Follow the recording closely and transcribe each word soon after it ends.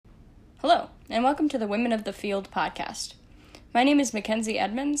Hello, and welcome to the Women of the Field podcast. My name is Mackenzie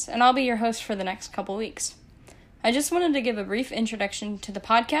Edmonds, and I'll be your host for the next couple weeks. I just wanted to give a brief introduction to the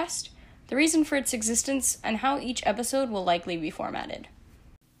podcast, the reason for its existence, and how each episode will likely be formatted.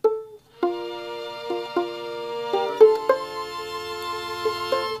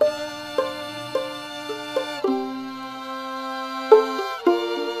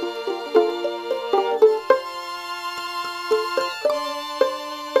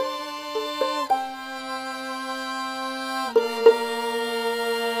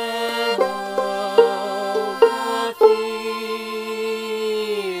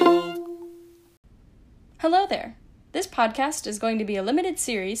 Hello there. This podcast is going to be a limited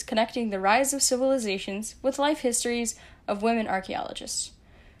series connecting the rise of civilizations with life histories of women archaeologists.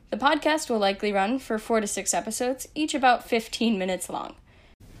 The podcast will likely run for 4 to 6 episodes, each about 15 minutes long.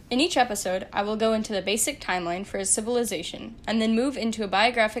 In each episode, I will go into the basic timeline for a civilization and then move into a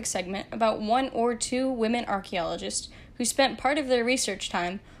biographic segment about 1 or 2 women archaeologists who spent part of their research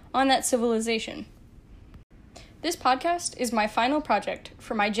time on that civilization. This podcast is my final project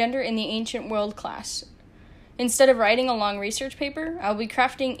for my Gender in the Ancient World class. Instead of writing a long research paper, I'll be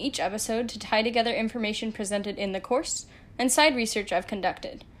crafting each episode to tie together information presented in the course and side research I've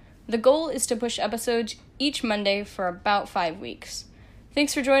conducted. The goal is to push episodes each Monday for about 5 weeks.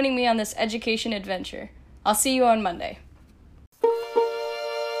 Thanks for joining me on this education adventure. I'll see you on Monday.